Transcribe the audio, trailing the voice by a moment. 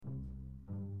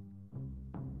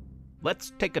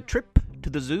let's take a trip to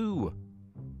the zoo.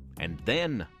 And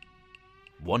then,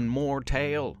 one more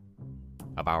tale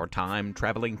of our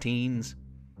time-traveling teens.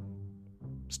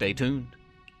 Stay tuned.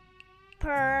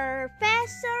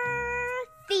 Professor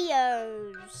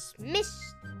Theo's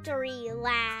Mystery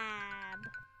Lab.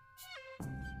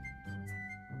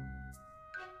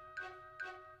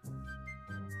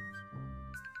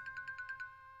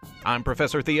 I'm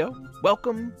Professor Theo.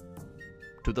 Welcome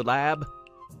to the lab.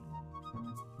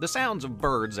 The sounds of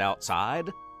birds outside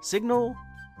signal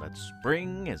that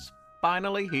spring is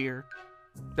finally here.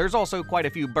 There's also quite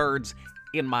a few birds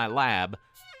in my lab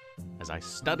as I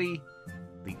study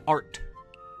the art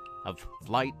of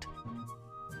flight.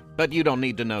 But you don't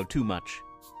need to know too much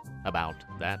about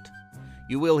that.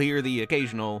 You will hear the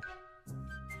occasional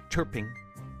chirping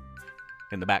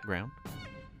in the background.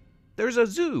 There's a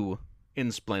zoo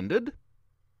in Splendid.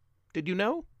 Did you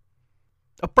know?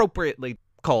 Appropriately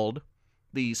called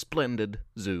the Splendid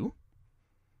Zoo.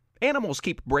 Animals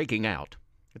keep breaking out.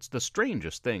 It's the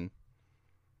strangest thing.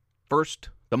 First,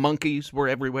 the monkeys were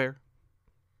everywhere.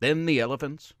 Then the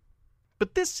elephants.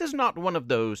 But this is not one of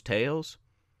those tales.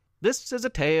 This is a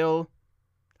tale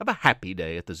of a happy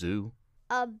day at the zoo.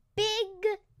 A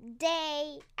big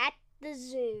day at the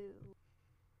zoo.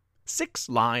 6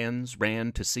 lions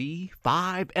ran to see,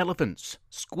 5 elephants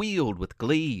squealed with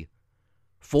glee.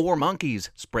 4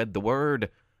 monkeys spread the word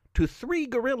to 3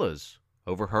 gorillas,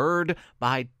 overheard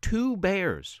by 2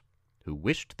 bears, who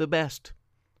wished the best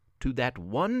to that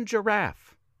one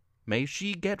giraffe. May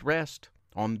she get rest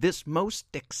on this most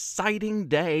exciting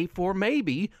day, for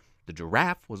maybe the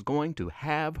giraffe was going to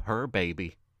have her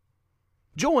baby.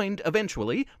 Joined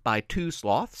eventually by 2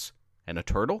 sloths and a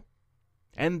turtle.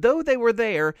 And though they were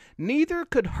there, neither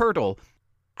could hurdle,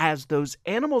 as those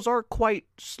animals are quite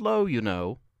slow, you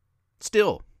know.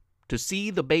 Still, to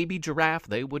see the baby giraffe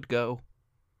they would go.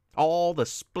 All the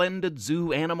splendid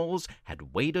zoo animals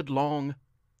had waited long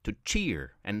to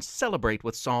cheer and celebrate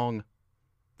with song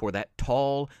for that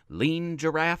tall, lean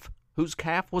giraffe whose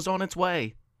calf was on its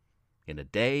way in a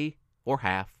day or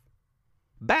half.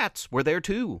 Bats were there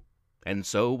too, and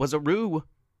so was a roo.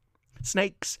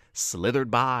 Snakes slithered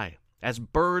by as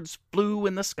birds flew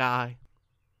in the sky.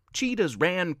 Cheetahs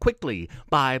ran quickly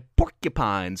by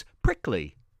porcupines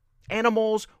prickly.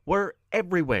 Animals were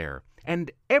everywhere, and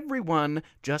everyone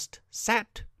just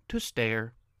sat to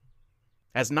stare.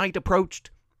 As night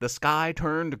approached, the sky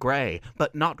turned gray,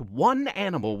 but not one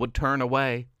animal would turn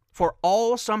away, for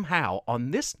all somehow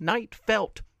on this night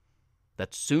felt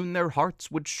that soon their hearts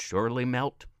would surely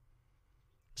melt.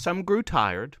 Some grew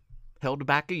tired, held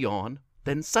back a yawn,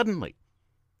 then suddenly,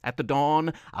 at the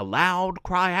dawn, a loud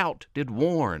cry out did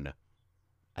warn.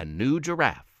 A new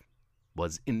giraffe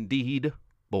was indeed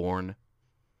born.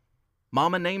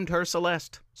 Mama named her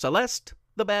Celeste, Celeste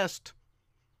the best.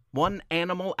 One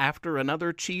animal after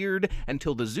another cheered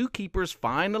until the zookeepers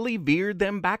finally veered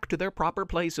them back to their proper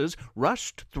places,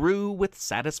 rushed through with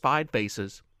satisfied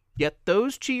faces. Yet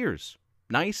those cheers,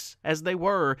 nice as they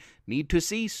were, need to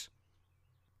cease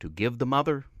to give the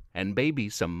mother and baby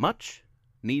some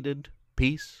much-needed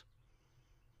peace.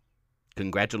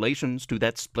 Congratulations to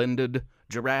that splendid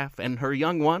giraffe and her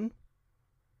young one,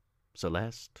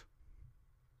 Celeste.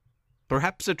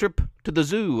 Perhaps a trip to the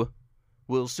zoo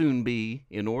will soon be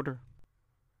in order.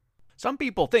 Some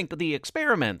people think the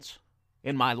experiments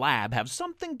in my lab have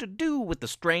something to do with the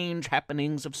strange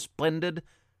happenings of Splendid,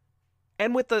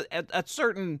 and with a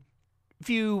certain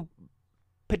few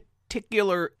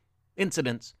particular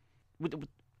incidents,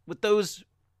 with those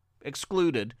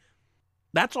excluded.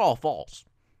 That's all false.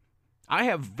 I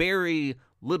have very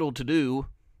little to do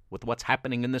with what's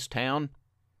happening in this town.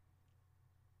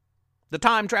 The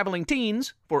time-traveling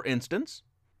teens, for instance,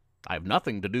 I have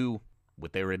nothing to do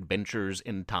with their adventures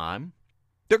in time.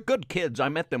 They're good kids. I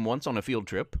met them once on a field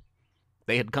trip.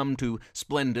 They had come to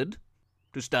Splendid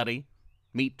to study,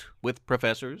 meet with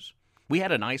professors. We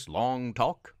had a nice long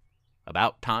talk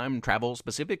about time travel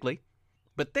specifically.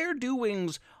 But their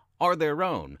doings are their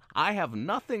own. I have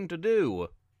nothing to do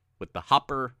with the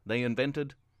hopper they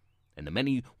invented and the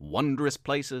many wondrous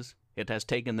places it has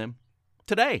taken them.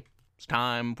 Today, it's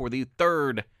time for the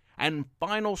 3rd and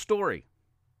final story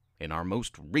in our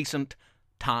most recent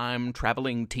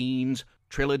time-traveling teens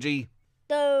trilogy.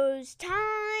 Those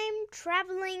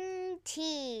time-traveling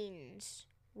teens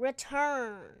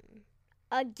return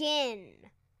again,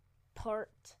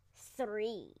 part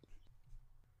 3.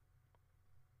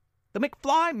 The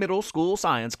McFly Middle School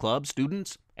Science Club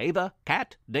students, Ava,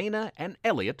 Kat, Dana, and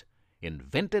Elliot,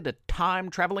 invented a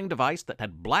time-traveling device that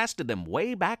had blasted them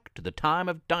way back to the time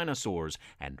of dinosaurs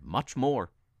and much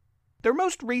more. Their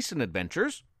most recent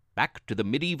adventures, back to the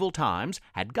medieval times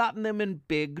had gotten them in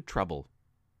big trouble.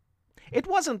 It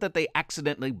wasn't that they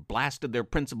accidentally blasted their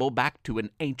principal back to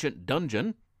an ancient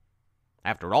dungeon.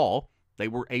 After all, they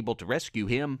were able to rescue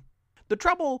him. The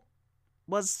trouble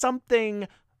was something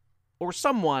or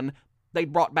someone they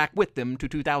brought back with them to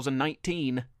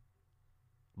 2019.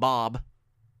 Bob.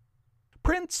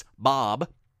 Prince Bob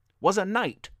was a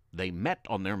knight they met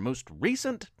on their most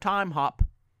recent time hop.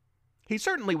 He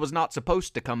certainly was not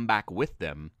supposed to come back with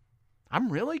them. "I'm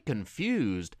really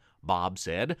confused," Bob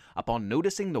said, upon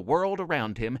noticing the world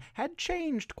around him had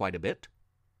changed quite a bit.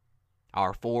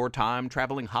 Our 4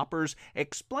 time-traveling hoppers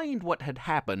explained what had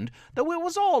happened, though it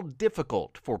was all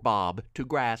difficult for Bob to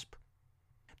grasp.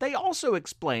 They also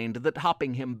explained that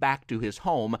hopping him back to his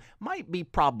home might be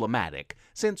problematic,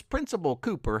 since Principal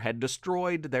Cooper had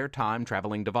destroyed their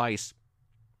time-traveling device.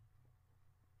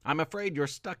 "I'm afraid you're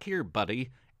stuck here,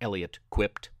 buddy," Elliot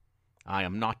quipped. "I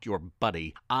am not your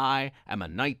buddy. I am a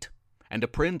knight and a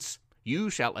prince.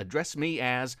 You shall address me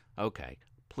as—" "Okay,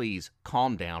 please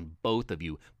calm down, both of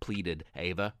you," pleaded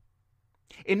Ava.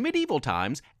 In medieval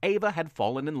times, Ava had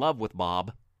fallen in love with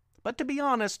Bob, but to be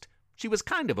honest, she was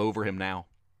kind of over him now.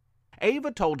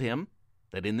 Ava told him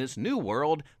that in this new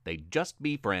world, they'd just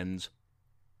be friends.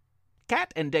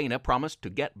 Kat and Dana promised to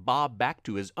get Bob back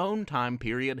to his own time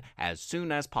period as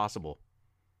soon as possible.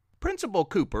 Principal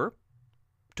Cooper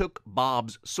took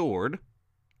Bob's sword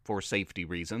for safety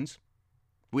reasons.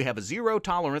 "We have a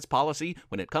zero-tolerance policy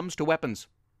when it comes to weapons,"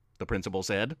 the principal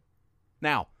said.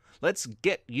 "Now, let's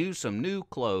get you some new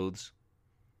clothes."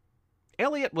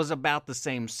 Elliot was about the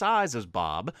same size as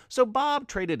Bob, so Bob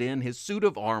traded in his suit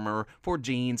of armor for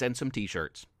jeans and some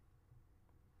t-shirts.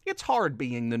 It's hard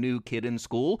being the new kid in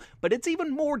school, but it's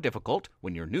even more difficult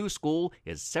when your new school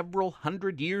is several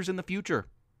hundred years in the future.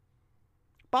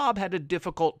 Bob had a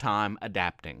difficult time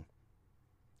adapting.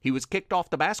 He was kicked off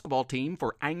the basketball team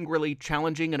for angrily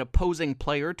challenging an opposing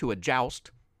player to a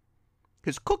joust.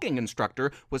 His cooking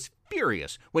instructor was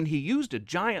furious when he used a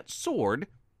giant sword.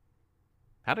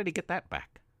 How did he get that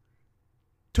back?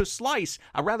 To slice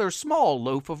a rather small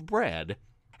loaf of bread.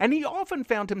 And he often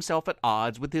found himself at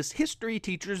odds with his history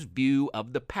teacher's view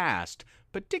of the past,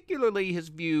 particularly his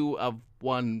view of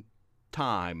one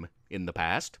time in the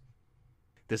past.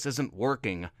 "This isn't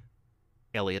working,"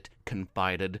 Elliot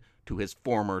confided to his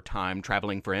former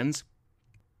time-traveling friends.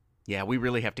 "Yeah, we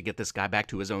really have to get this guy back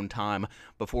to his own time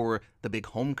before the big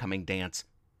homecoming dance,"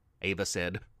 Ava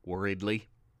said worriedly.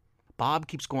 "Bob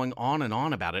keeps going on and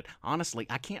on about it. Honestly,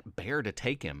 I can't bear to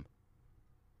take him."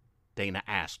 Dana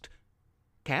asked,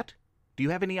 "Kat, do you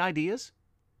have any ideas?"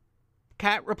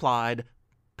 Kat replied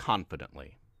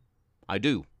confidently, "I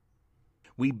do.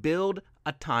 We build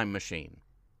a time machine.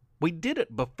 We did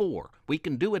it before. We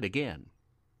can do it again."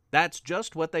 That's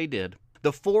just what they did.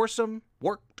 The foursome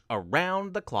worked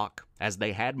around the clock, as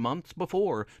they had months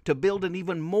before, to build an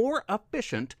even more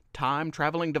efficient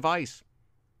time-traveling device.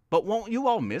 "But won't you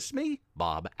all miss me?"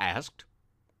 Bob asked.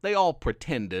 They all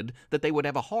pretended that they would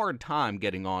have a hard time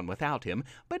getting on without him,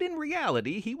 but in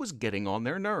reality he was getting on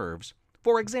their nerves.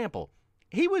 For example,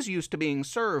 he was used to being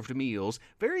served meals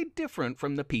very different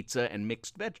from the pizza and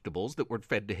mixed vegetables that were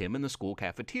fed to him in the school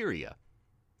cafeteria.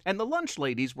 And the lunch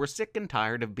ladies were sick and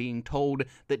tired of being told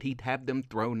that he'd have them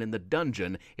thrown in the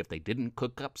dungeon if they didn't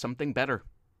cook up something better.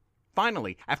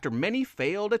 Finally, after many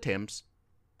failed attempts,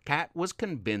 Kat was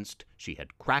convinced she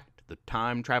had cracked the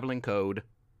time-traveling code.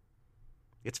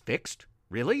 "It's fixed?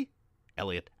 Really?"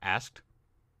 Elliot asked.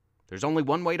 "There's only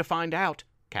one way to find out,"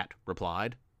 Kat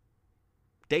replied.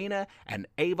 Dana and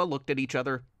Ava looked at each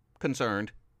other,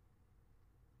 concerned.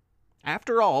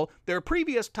 After all, their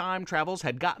previous time travels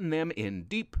had gotten them in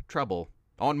deep trouble,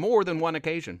 on more than one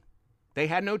occasion. They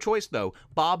had no choice, though.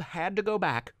 Bob had to go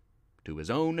back to his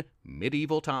own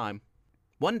medieval time.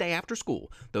 One day after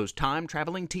school, those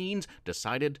time-traveling teens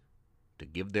decided to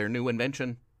give their new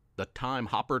invention, the Time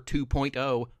Hopper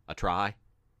 2.0, a try.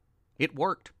 It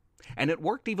worked, and it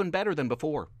worked even better than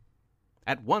before.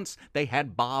 At once, they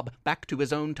had Bob back to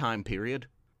his own time period.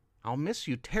 "I'll miss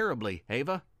you terribly,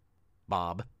 Ava,"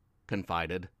 Bob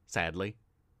confided sadly.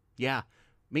 "Yeah,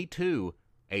 me too,"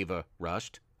 Ava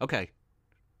rushed. "Okay,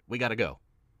 we gotta go."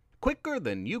 Quicker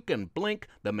than you can blink,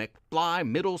 the McFly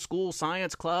Middle School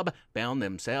Science Club found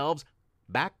themselves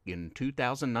back in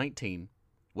 2019,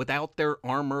 without their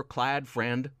armor-clad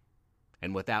friend,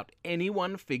 and without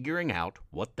anyone figuring out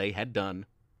what they had done.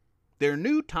 Their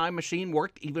new time machine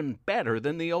worked even better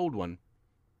than the old one.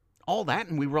 "All that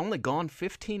and we were only gone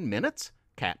 15 minutes?"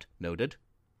 Kat noted.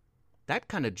 "That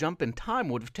kind of jump in time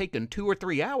would have taken 2 or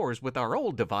 3 hours with our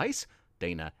old device,"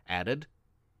 Dana added.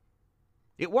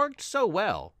 It worked so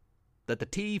well that the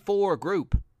T4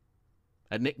 group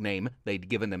a nickname they'd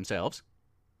given themselves,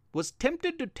 was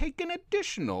tempted to take an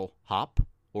additional hop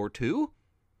or two.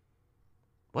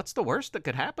 What's the worst that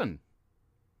could happen?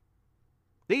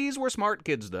 These were smart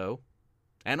kids, though,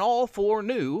 and all four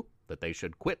knew that they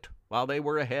should quit while they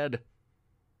were ahead.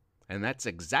 And that's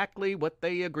exactly what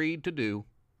they agreed to do.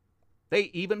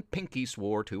 They even pinky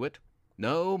swore to it.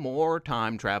 No more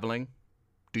time traveling.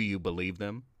 Do you believe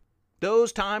them?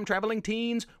 Those time-traveling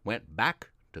teens went back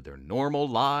to their normal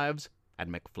lives at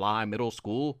McFly Middle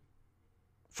School,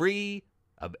 free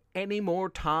of any more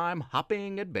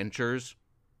time-hopping adventures.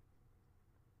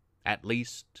 At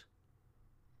least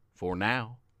for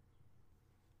now.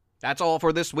 That's all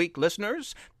for this week,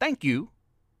 listeners. Thank you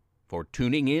for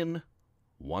tuning in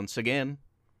once again.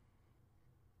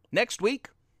 Next week,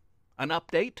 an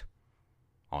update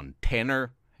on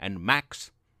Tanner and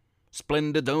Max,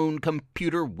 Splendid's own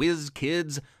computer whiz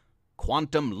kids,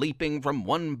 quantum leaping from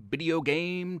one video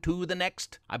game to the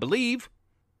next, I believe.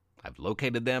 I've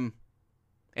located them.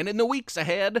 And in the weeks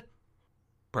ahead,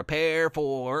 prepare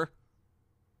for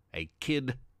a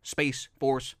Kid Space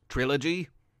Force trilogy,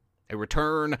 a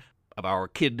return of our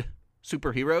kid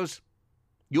superheroes.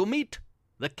 You'll meet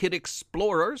the Kid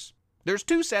Explorers. There's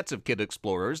two sets of Kid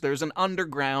Explorers. There's an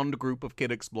underground group of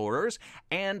Kid Explorers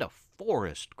and a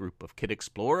forest group of Kid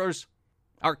Explorers.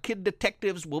 Our kid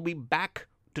detectives will be back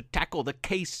to tackle the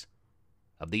case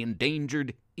of the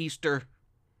endangered Easter.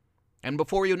 And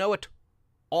before you know it,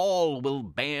 all will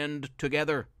band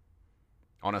together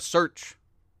on a search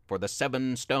for the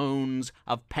 7 stones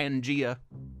of Pangea.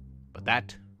 But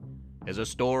that is a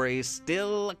story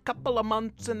still a couple of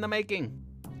months in the making.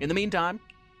 In the meantime,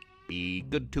 be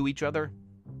good to each other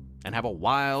and have a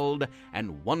wild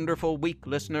and wonderful week,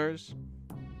 listeners.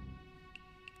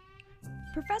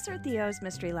 Professor Theo's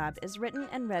Mystery Lab is written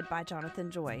and read by Jonathan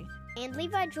Joy. And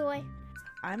Levi Joy.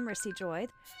 I'm Rissy Joy.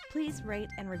 Please rate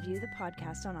and review the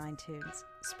podcast on iTunes.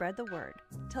 Spread the word.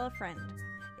 Tell a friend.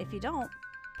 If you don't,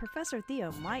 Professor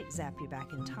Theo might zap you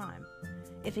back in time.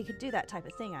 If he could do that type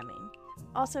of thing, I mean.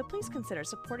 Also, please consider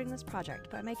supporting this project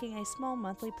by making a small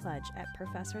monthly pledge at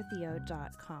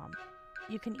ProfessorTheo.com.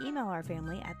 You can email our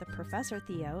family at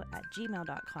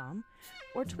theprofessortheo@gmail.com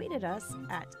or tweet at us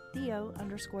at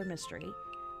Theo_mystery.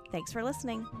 Thanks for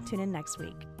listening. Tune in next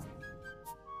week.